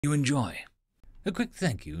You enjoy. A quick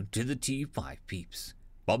thank you to the T5 peeps: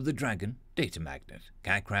 Bob the Dragon, Datamagnet,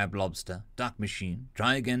 Cat Crab Lobster, Duck Machine,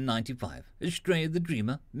 Try Again 95, Astraya the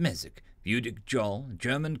Dreamer, Mezec, Budic Joel,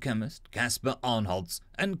 Germanchemist, Casper Arnholtz,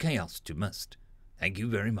 and Chaos to Must. Thank you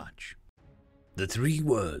very much. The 3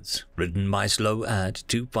 words, written by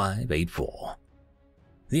Slow-Ad2584.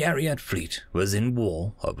 The Ariat fleet was in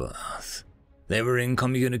war over Earth. They were in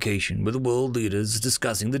communication with the world leaders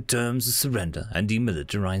discussing the terms of surrender and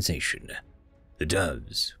demilitarization. The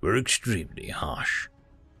terms were extremely harsh.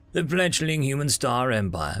 The fledgling human star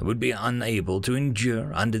empire would be unable to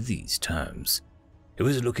endure under these terms. It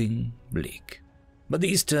was looking bleak. But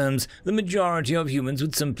these terms, the majority of humans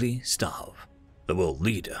would simply starve. The world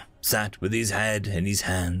leader sat with his head in his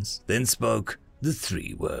hands, then spoke the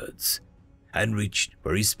 3 words, and reached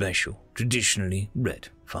for his special, traditionally red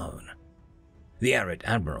phone. The Ariat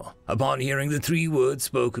admiral, upon hearing the 3 words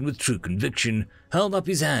spoken with true conviction, held up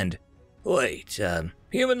his hand. "Wait,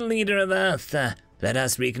 human leader of Earth, let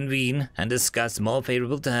us reconvene and discuss more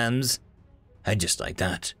favorable terms." And just like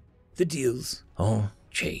that, the deals all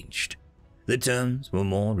changed. The terms were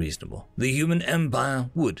more reasonable. The human empire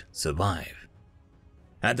would survive.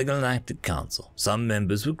 At the Galactic Council, some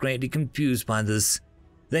members were greatly confused by this.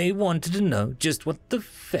 They wanted to know just what the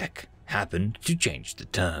feck happened to change the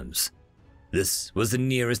terms. This was the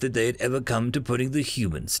nearest that they had ever come to putting the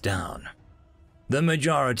humans down. The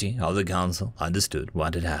majority of the council understood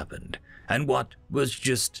what had happened, and what was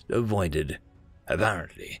just avoided.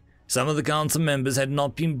 Apparently, some of the council members had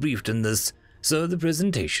not been briefed on this, so the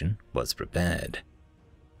presentation was prepared.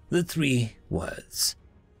 The 3 words.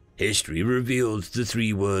 History revealed the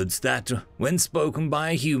 3 words that, when spoken by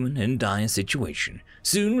a human in dire situation,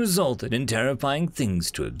 soon resulted in terrifying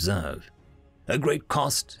things to observe. A great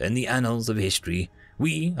cost in the annals of history.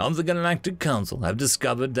 We of the Galactic Council have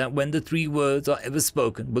discovered that when the 3 words are ever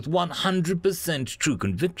spoken with 100% true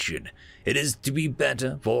conviction, it is to be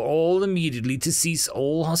better for all immediately to cease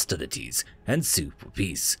all hostilities and sue for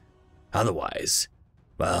peace. Otherwise,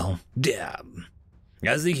 well, damn.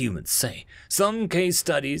 As the humans say, some case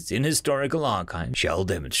studies in historical archives shall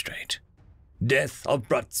demonstrate. Death of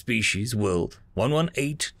Brut species world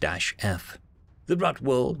 118-F. The Brut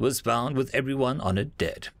world was found with everyone on it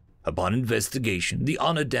dead. Upon investigation, the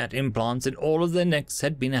Honodat implants in all of their necks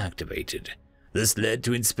had been activated. This led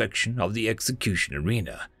to inspection of the execution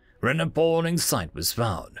arena, where an appalling sight was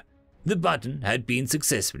found. The button had been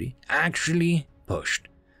successfully actually pushed,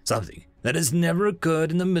 something that has never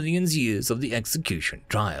occurred in the millions years of the execution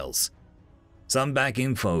trials. Some back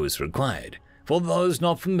info is required. For those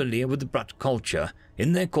not familiar with the Brut culture,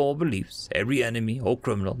 in their core beliefs, every enemy or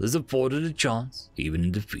criminal is afforded a chance, even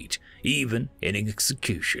in defeat, even in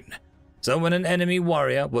execution. So when an enemy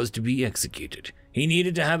warrior was to be executed, he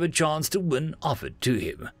needed to have a chance to win offered to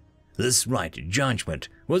him. This right of judgment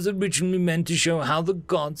was originally meant to show how the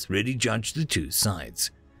gods really judged the 2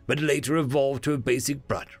 sides, but later evolved to a basic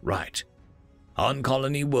Brut right. On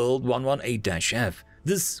Colony World 118-F,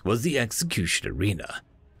 this was the execution arena,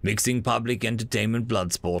 mixing public entertainment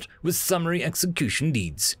bloodsport with summary execution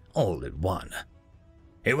needs all in one.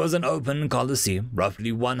 It was an open coliseum,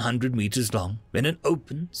 roughly 100 meters long, in an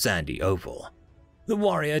open, sandy oval. The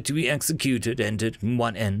warrior to be executed entered from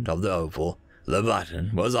one end of the oval. The button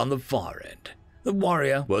was on the far end. The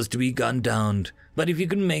warrior was to be gunned down, but if he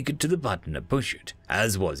could make it to the button and push it,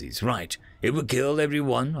 as was his right, it would kill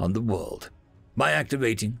everyone on the world by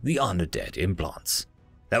activating the honor debt implants.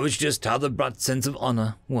 That was just how the Brut sense of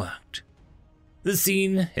honor worked. The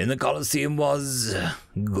scene in the Colosseum was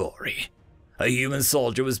gory. A human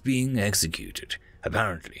soldier was being executed,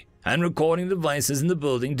 apparently, and recording devices in the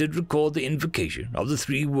building did record the invocation of the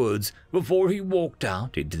 3 words before he walked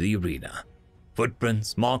out into the arena.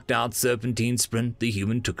 Footprints marked out serpentine sprint the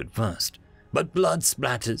human took at first, but blood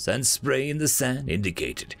splatters and spray in the sand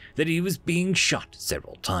indicated that he was being shot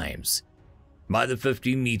several times. By the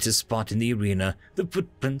 50-meter spot in the arena, the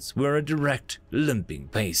footprints were a direct, limping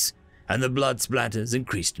pace, and the blood splatters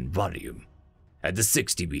increased in volume. At the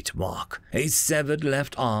 60-meter mark, a severed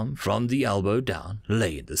left arm from the elbow down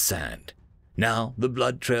lay in the sand. Now the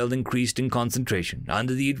blood trail increased in concentration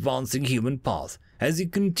under the advancing human path as he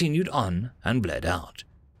continued on and bled out.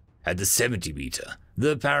 At the 70-meter,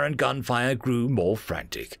 the apparent gunfire grew more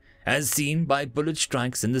frantic, as seen by bullet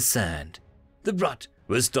strikes in the sand. The Brut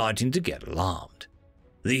was starting to get alarmed.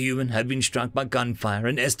 The human had been struck by gunfire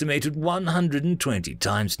an estimated 120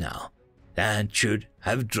 times now, and should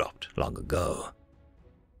have dropped long ago.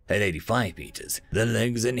 At 85 meters, the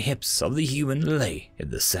legs and hips of the human lay in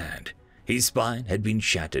the sand. His spine had been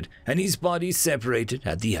shattered and his body separated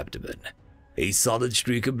at the abdomen. A solid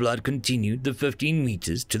streak of blood continued the 15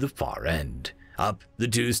 meters to the far end, up the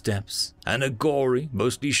 2 steps, and a gory,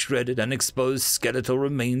 mostly shredded and exposed skeletal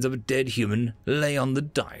remains of a dead human lay on the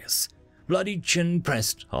dais, bloody chin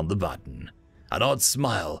pressed on the button, an odd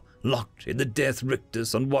smile locked in the death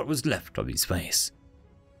rictus on what was left of his face.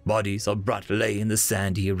 Bodies of Brut lay in the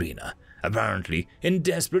sandy arena, apparently in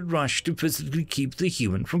desperate rush to physically keep the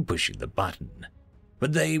human from pushing the button.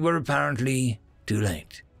 But they were apparently too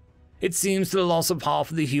late. It seems the loss of half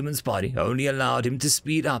of the human's body only allowed him to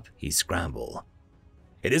speed up his scramble.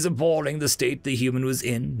 It is appalling the state the human was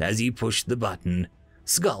in as he pushed the button.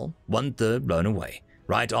 Skull 1/3 blown away,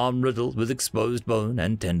 right arm riddled with exposed bone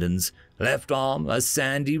and tendons, left arm a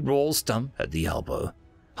sandy raw stump at the elbow,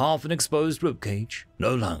 half an exposed ribcage,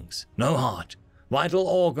 no lungs, no heart, vital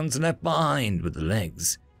organs left behind with the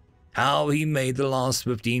legs. How he made the last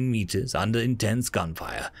 15 meters under intense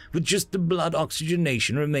gunfire, with just the blood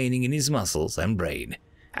oxygenation remaining in his muscles and brain,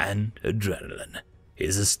 and adrenaline,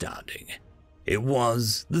 is astounding. It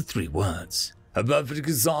was the 3 words, a perfect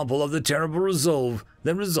example of the terrible resolve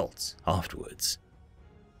that results afterwards.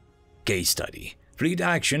 Case study: Fleet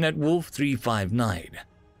action at Wolf 359.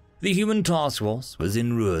 The human task force was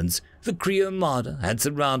in ruins. The Kree Armada had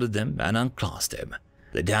surrounded them and unclassed them.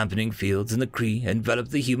 The dampening fields in the Kree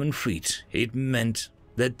enveloped the human fleet. It meant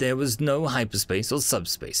that there was no hyperspace or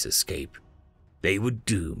subspace escape. They were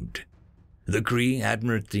doomed. The Kree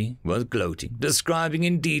Admiralty was gloating, describing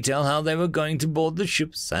in detail how they were going to board the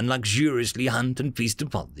ships and luxuriously hunt and feast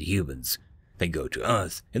upon the humans. They go to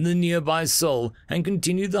Earth in the nearby Sol and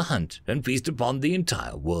continue the hunt and feast upon the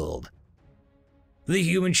entire world. The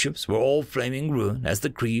human ships were all flaming ruin as the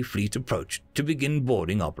Kree fleet approached to begin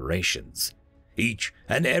boarding operations. Each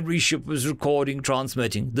and every ship was recording,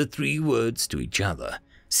 transmitting the 3 words to each other,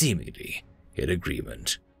 seemingly in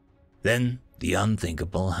agreement. Then the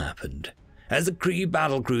unthinkable happened. As the Kree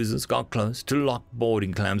battlecruisers got close to lock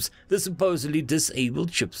boarding clamps, the supposedly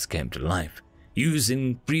disabled ships came to life,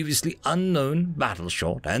 using previously unknown battle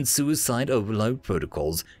shot and suicide overload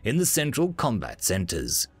protocols in the central combat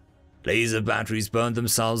centers. Laser batteries burned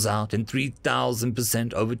themselves out in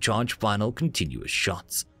 3,000% overcharged final continuous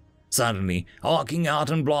shots, suddenly arcing out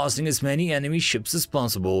and blasting as many enemy ships as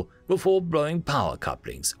possible before blowing power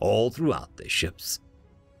couplings all throughout their ships.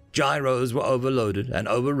 Gyros were overloaded and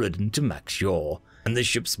overridden to max yaw, and the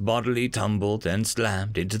ships bodily tumbled and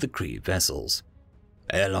slammed into the Kree vessels.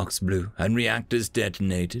 Airlocks blew and reactors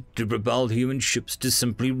detonated to propel human ships to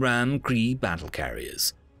simply ram Kree battle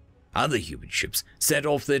carriers. Other human ships set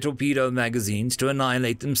off their torpedo magazines to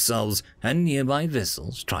annihilate themselves, and nearby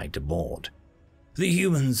vessels tried to board. The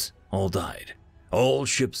humans all died. All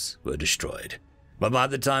ships were destroyed. But by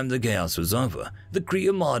the time the chaos was over, the Kree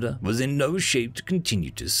Armada was in no shape to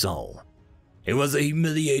continue to Sol. It was a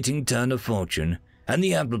humiliating turn of fortune, and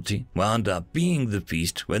the Admiralty wound up being the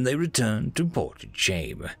feast when they returned to port in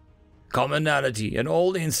shame. Commonality in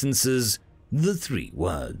all instances, the 3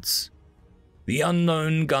 words. The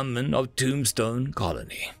unknown gunman of Tombstone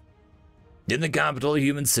Colony. In the capital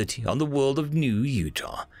human city on the world of New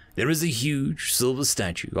Utah, there is a huge silver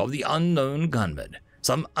statue of the unknown gunman,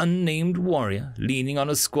 some unnamed warrior leaning on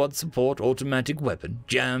a squad support automatic weapon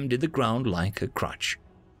jammed in the ground like a crutch.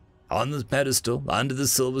 On the pedestal under the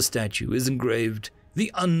silver statue is engraved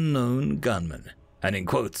the unknown gunman, and in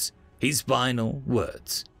quotes, his final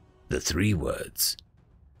words, the 3 words.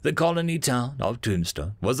 The colony town of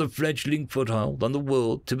Tombstone was a fledgling foothold on the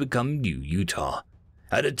world to become New Utah,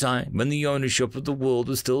 at a time when the ownership of the world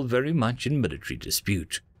was still very much in military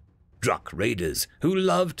dispute. Druk raiders, who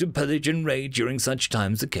loved to pillage and raid during such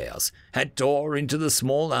times of chaos, had tore into the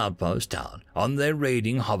small outpost town on their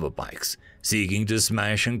raiding hoverbikes, seeking to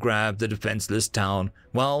smash and grab the defenseless town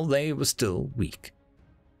while they were still weak.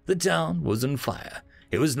 The town was on fire.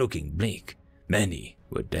 It was looking bleak. Many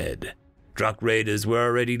were dead. Druk raiders were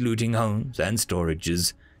already looting homes and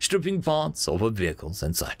storages, stripping parts off of vehicles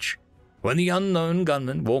and such, when the unknown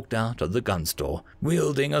gunman walked out of the gun store,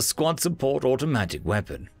 wielding a squad support automatic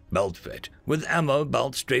weapon, belt-fed, with ammo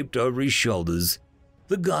belt draped over his shoulders.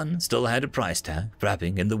 The gun still had a price tag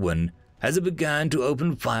flapping in the wind as it began to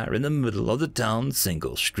open fire in the middle of the town's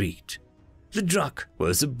single street. The Druk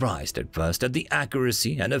were surprised at first at the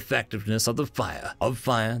accuracy and effectiveness of the fire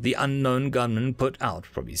the unknown gunman put out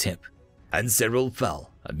from his hip, and several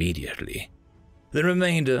fell immediately. The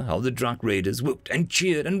remainder of the Druk raiders whooped and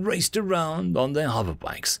cheered and raced around on their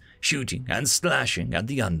hoverbikes, shooting and slashing at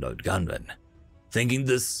the unknown gunman, thinking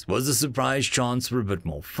this was a surprise chance for a bit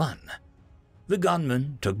more fun. The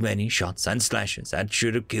gunman took many shots and slashes that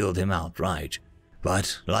should have killed him outright,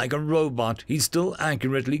 but like a robot he still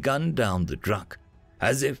accurately gunned down the Druk,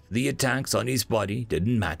 as if the attacks on his body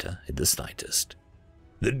didn't matter in the slightest.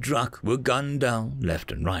 The Druk were gunned down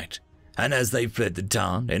left and right, and as they fled the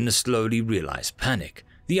town in a slowly realized panic,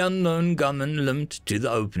 the unknown gunman limped to the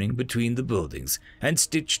opening between the buildings and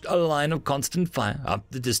stitched a line of constant fire up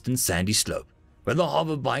the distant sandy slope, where the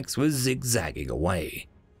hover bikes were zigzagging away.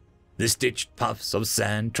 The stitched puffs of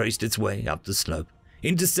sand traced its way up the slope,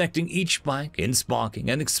 intersecting each bike in sparking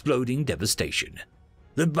and exploding devastation.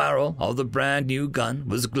 The barrel of the brand new gun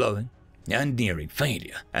was glowing and nearing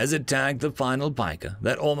failure as it tagged the final biker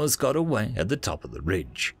that almost got away at the top of the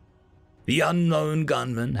ridge. The unknown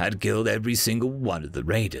gunman had killed every single one of the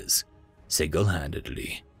raiders,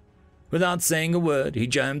 single-handedly. Without saying a word, he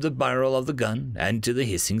jammed the barrel of the gun into the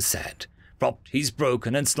hissing sand, propped his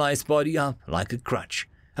broken and sliced body up like a crutch,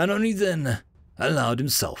 and only then allowed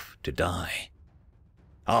himself to die.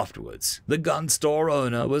 Afterwards, the gun store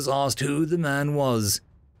owner was asked who the man was.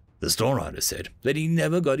 The store owner said that he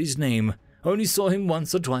never got his name, only saw him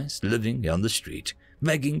once or twice living on the street,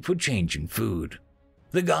 begging for change in food.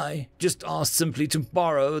 The guy just asked simply to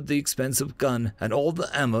borrow the expensive gun and all the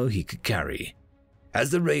ammo he could carry.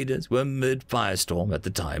 As the raiders were mid-firestorm at the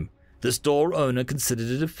time, the store owner considered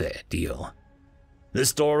it a fair deal. The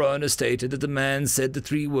store owner stated that the man said the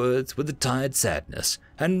 3 words with a tired sadness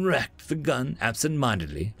and racked the gun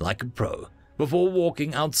absent-mindedly like a pro before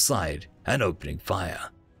walking outside and opening fire.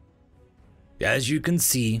 As you can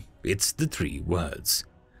see, it's the 3 words.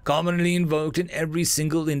 Commonly invoked in every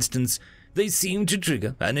single instance, they seem to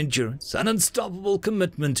trigger an endurance, an unstoppable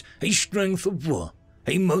commitment, a strength of will,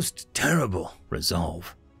 a most terrible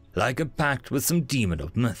resolve, like a pact with some demon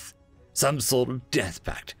of myth, some sort of death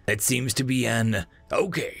pact that seems to be an,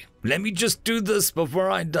 okay, let me just do this before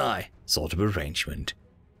I die, sort of arrangement.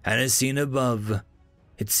 And as seen above,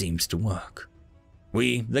 it seems to work.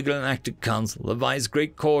 We, the Galactic Council, advise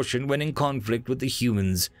great caution when in conflict with the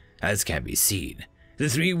humans, as can be seen. The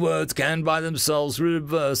 3 words can by themselves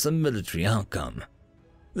reverse a military outcome.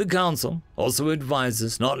 The Council also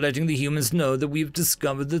advises not letting the humans know that we've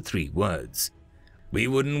discovered the 3 words. We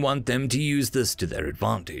wouldn't want them to use this to their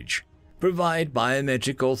advantage. Provide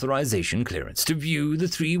biometric authorization clearance to view the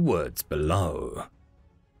 3 words below.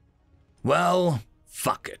 Well,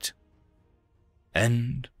 fuck it.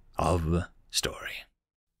 End of story.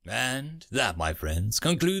 And that, my friends,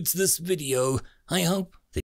 concludes this video. I hope